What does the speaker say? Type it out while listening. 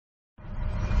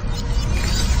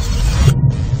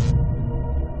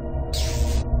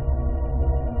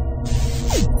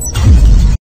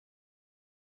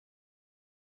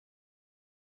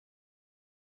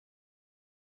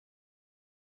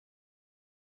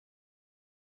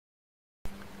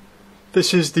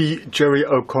This is the Jerry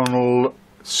O'Connell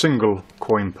single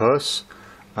coin purse.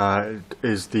 It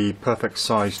is the perfect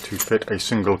size to fit a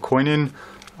single coin in,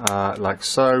 like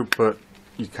so, but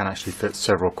you can actually fit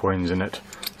several coins in it.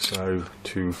 So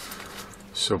 2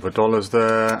 silver dollars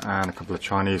there and a couple of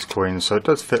Chinese coins, so it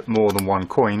does fit more than one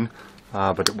coin,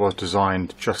 but it was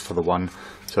designed just for the one.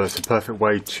 So it's a perfect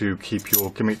way to keep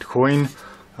your gimmicked coin,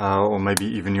 or maybe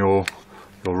even your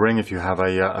ring if you have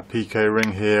a PK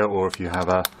ring here, or if you have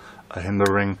a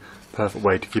Himba ring. Perfect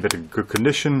way to keep it in good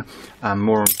condition, and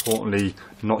more importantly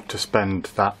not to spend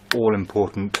that all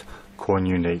important coin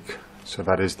unique. So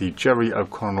that is the Jerry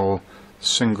O'Connell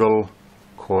single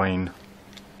coin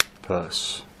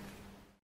purse.